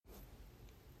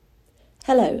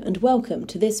Hello and welcome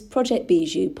to this Project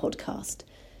Bijou podcast.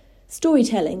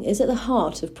 Storytelling is at the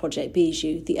heart of Project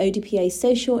Bijou, the ODPA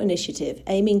social initiative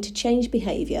aiming to change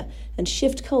behaviour and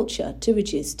shift culture to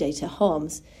reduce data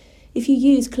harms. If you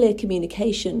use clear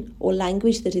communication or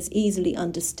language that is easily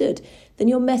understood, then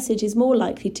your message is more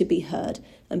likely to be heard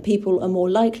and people are more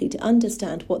likely to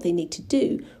understand what they need to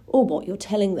do or what you're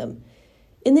telling them.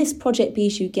 In this Project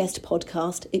Bijou guest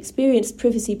podcast, experienced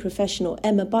privacy professional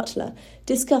Emma Butler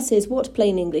discusses what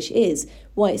plain English is,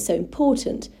 why it's so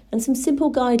important, and some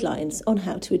simple guidelines on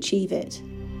how to achieve it.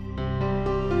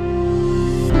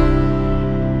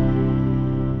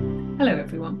 Hello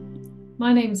everyone,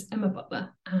 my name's Emma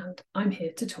Butler and I'm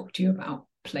here to talk to you about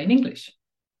plain English.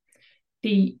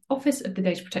 The Office of the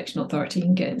Data Protection Authority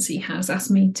in Guernsey has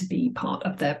asked me to be part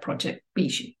of their Project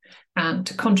Bijou and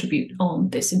to contribute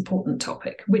on this important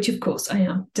topic, which of course I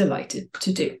am delighted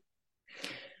to do.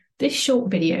 This short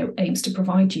video aims to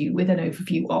provide you with an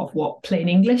overview of what plain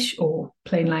English or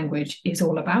plain language is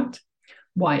all about,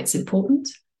 why it's important,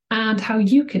 and how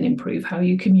you can improve how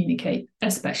you communicate,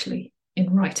 especially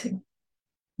in writing.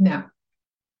 Now,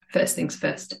 first things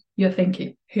first, you're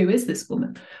thinking, who is this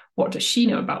woman? What does she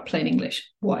know about plain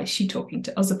English? Why is she talking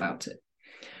to us about it?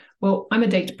 Well, I'm a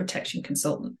data protection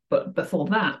consultant, but before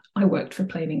that, I worked for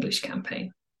Plain English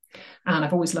Campaign. And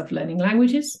I've always loved learning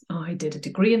languages. I did a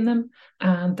degree in them,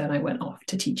 and then I went off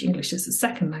to teach English as a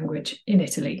second language in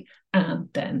Italy, and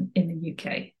then in the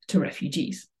UK to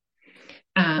refugees.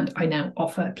 And I now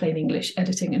offer plain English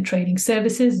editing and training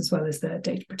services, as well as the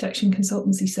data protection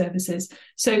consultancy services.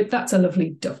 So that's a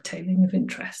lovely dovetailing of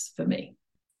interests for me.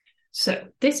 So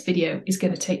this video is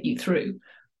going to take you through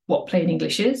what plain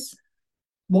English is,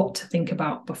 what to think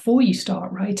about before you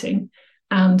start writing,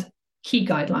 and key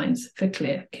guidelines for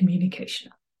clear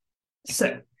communication.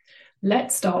 So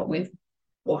let's start with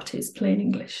what is plain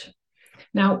English.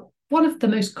 Now, one of the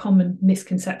most common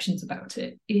misconceptions about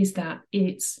it is that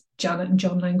it's Janet and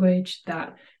John language,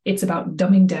 that it's about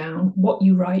dumbing down what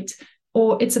you write,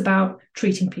 or it's about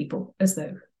treating people as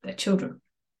though they're children.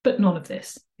 But none of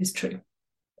this is true.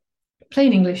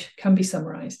 Plain English can be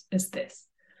summarised as this: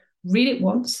 read it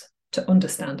once to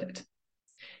understand it.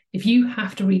 If you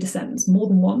have to read a sentence more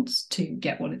than once to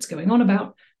get what it's going on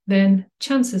about, then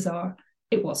chances are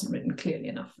it wasn't written clearly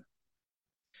enough.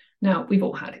 Now, we've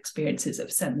all had experiences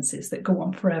of sentences that go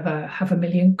on forever, have a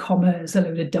million commas, a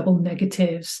load of double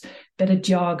negatives, bit of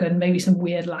jargon, maybe some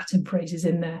weird Latin phrases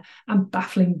in there, and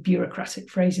baffling bureaucratic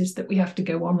phrases that we have to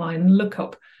go online and look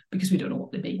up because we don't know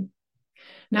what they mean.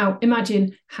 Now,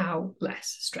 imagine how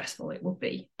less stressful it would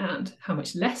be and how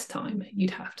much less time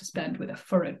you'd have to spend with a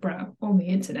furrowed brow on the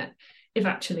internet if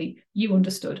actually you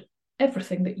understood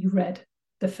everything that you read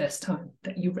the first time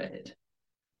that you read it.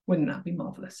 Wouldn't that be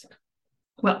marvellous?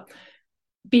 Well,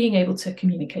 being able to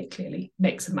communicate clearly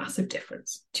makes a massive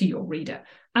difference to your reader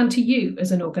and to you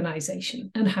as an organisation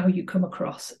and how you come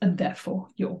across and therefore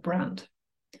your brand.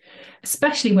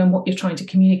 Especially when what you're trying to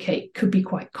communicate could be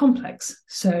quite complex.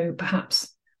 So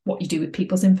perhaps what you do with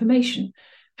people's information,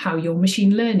 how your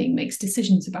machine learning makes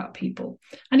decisions about people,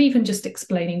 and even just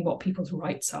explaining what people's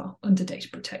rights are under data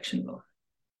protection law.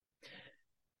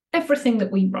 Everything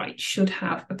that we write should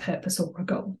have a purpose or a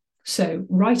goal. So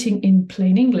writing in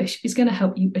plain English is going to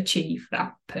help you achieve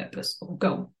that purpose or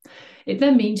goal. It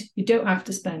then means you don't have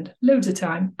to spend loads of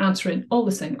time answering all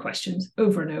the same questions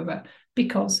over and over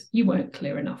because you weren't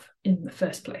clear enough in the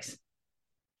first place.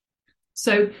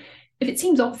 So if it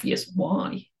seems obvious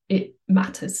why it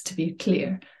matters to be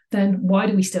clear, then why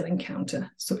do we still encounter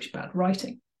such bad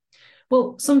writing?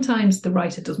 Well, sometimes the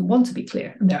writer doesn't want to be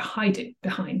clear and they're hiding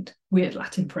behind weird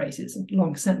Latin phrases and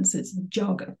long sentences and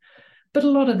jargon. But a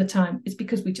lot of the time it's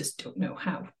because we just don't know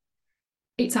how.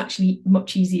 It's actually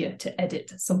much easier to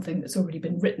edit something that's already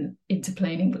been written into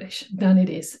plain English than it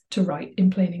is to write in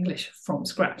plain English from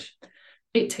scratch.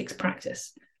 It takes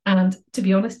practice. And to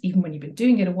be honest, even when you've been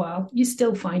doing it a while, you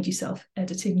still find yourself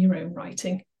editing your own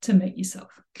writing to make yourself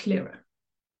clearer.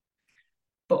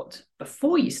 But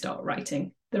before you start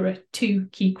writing, there are two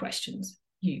key questions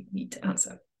you need to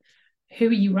answer. Who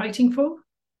are you writing for?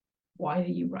 Why are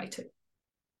you writing?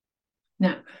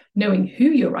 Now, knowing who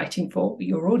you're writing for,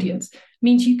 your audience,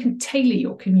 means you can tailor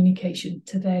your communication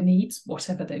to their needs,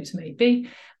 whatever those may be,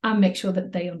 and make sure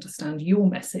that they understand your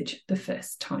message the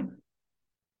first time.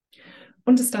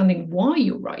 Understanding why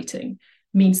you're writing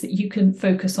means that you can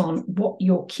focus on what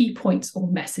your key points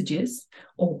or messages,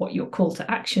 or what your call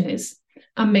to action is,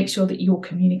 and make sure that your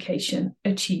communication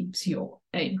achieves your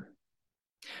aim.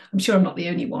 I'm sure I'm not the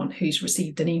only one who's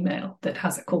received an email that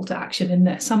has a call to action in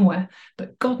there somewhere,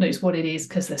 but God knows what it is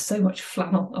because there's so much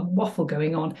flannel and waffle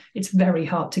going on. It's very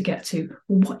hard to get to,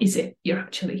 well, what is it you're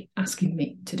actually asking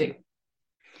me to do?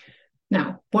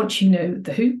 Now, once you know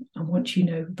the who and once you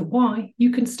know the why,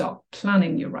 you can start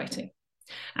planning your writing.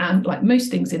 And like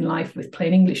most things in life with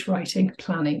plain English writing,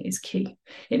 planning is key.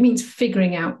 It means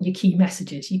figuring out your key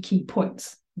messages, your key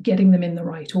points, getting them in the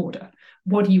right order.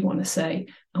 What do you want to say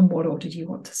and what order do you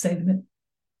want to say them in?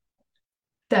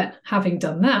 Then, having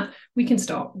done that, we can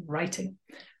start writing.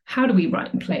 How do we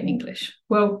write in plain English?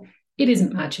 Well, it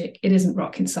isn't magic, it isn't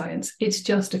rocket science, it's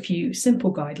just a few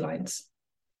simple guidelines.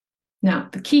 Now,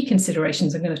 the key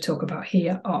considerations I'm going to talk about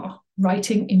here are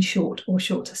writing in short or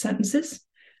shorter sentences,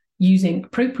 using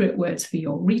appropriate words for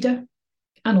your reader,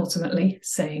 and ultimately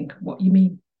saying what you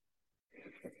mean.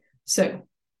 So,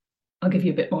 I'll give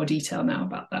you a bit more detail now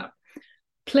about that.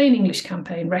 Plain English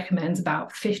Campaign recommends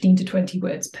about 15 to 20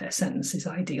 words per sentence is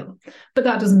ideal, but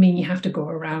that doesn't mean you have to go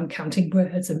around counting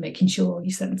words and making sure all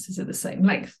your sentences are the same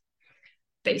length.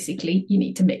 Basically, you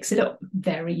need to mix it up,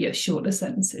 vary your shorter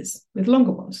sentences with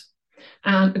longer ones.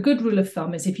 And a good rule of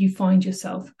thumb is if you find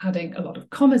yourself adding a lot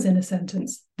of commas in a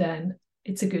sentence, then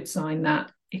it's a good sign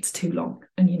that it's too long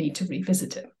and you need to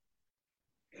revisit it.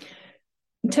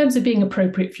 In terms of being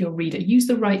appropriate for your reader, use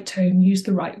the right tone, use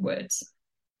the right words.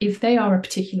 If they are a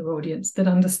particular audience that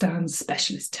understands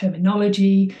specialist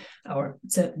terminology or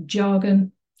certain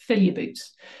jargon, fill your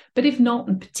boots. But if not,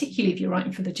 and particularly if you're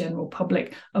writing for the general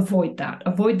public, avoid that.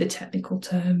 Avoid the technical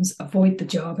terms, avoid the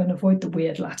jargon, avoid the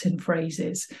weird Latin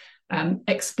phrases,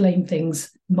 explain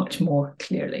things much more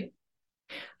clearly.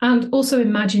 And also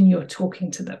imagine you're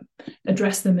talking to them,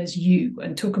 address them as you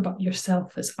and talk about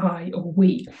yourself as I or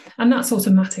we. And that's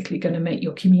automatically going to make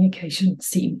your communication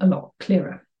seem a lot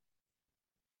clearer.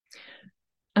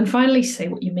 And finally, say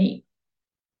what you mean.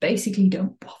 Basically,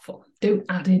 don't waffle. Don't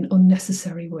add in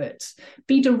unnecessary words.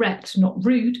 Be direct, not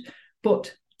rude,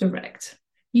 but direct.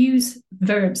 Use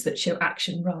verbs that show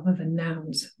action rather than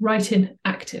nouns. Write in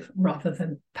active rather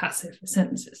than passive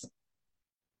sentences.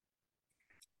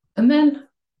 And then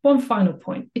one final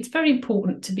point. It's very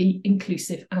important to be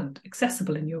inclusive and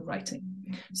accessible in your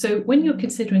writing. So when you're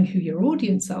considering who your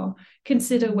audience are,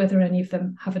 consider whether any of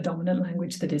them have a dominant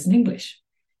language that isn't English.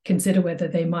 Consider whether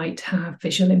they might have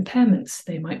visual impairments,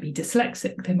 they might be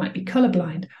dyslexic, they might be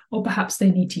colourblind, or perhaps they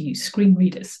need to use screen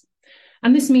readers.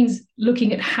 And this means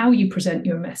looking at how you present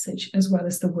your message as well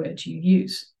as the words you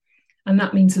use. And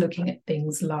that means looking at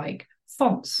things like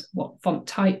fonts, what font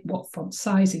type, what font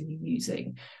size are you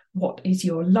using? What is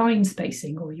your line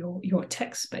spacing or your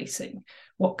text spacing?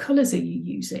 What colours are you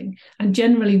using? And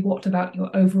generally, what about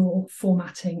your overall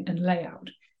formatting and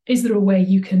layout? Is there a way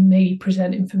you can maybe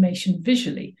present information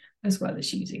visually as well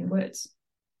as using words?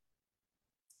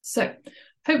 So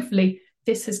hopefully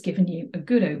this has given you a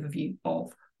good overview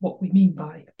of what we mean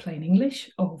by plain English,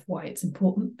 of why it's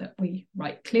important that we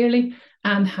write clearly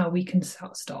and how we can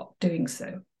start doing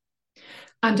so.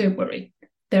 And don't worry,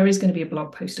 there is going to be a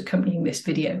blog post accompanying this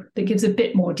video that gives a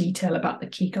bit more detail about the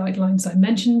key guidelines I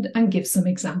mentioned and gives some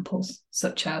examples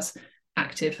such as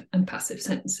active and passive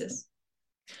sentences.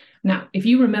 Now, if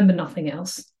you remember nothing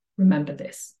else, remember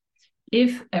this.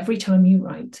 If every time you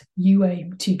write, you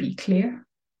aim to be clear,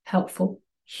 helpful,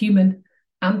 human,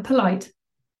 and polite,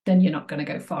 then you're not going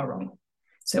to go far wrong.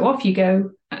 So off you go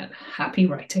and happy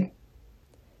writing.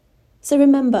 So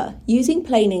remember, using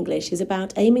plain English is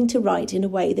about aiming to write in a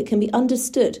way that can be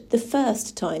understood the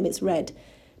first time it's read.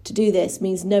 To do this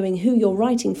means knowing who you're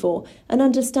writing for and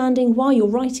understanding why you're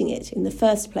writing it in the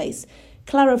first place,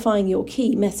 clarifying your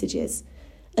key messages.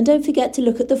 And don't forget to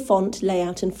look at the font,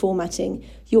 layout and formatting.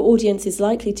 Your audience is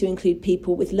likely to include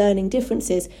people with learning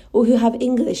differences or who have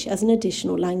English as an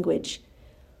additional language.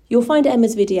 You'll find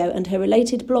Emma's video and her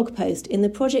related blog post in the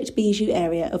Project Bijou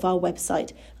area of our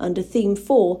website under Theme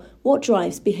 4, What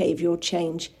Drives Behavioural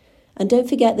Change. And don't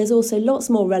forget there's also lots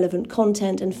more relevant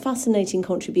content and fascinating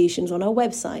contributions on our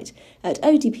website at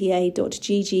odpa.gg/bijou,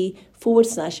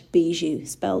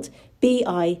 spelled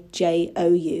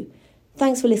Bijou.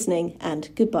 Thanks for listening and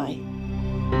goodbye.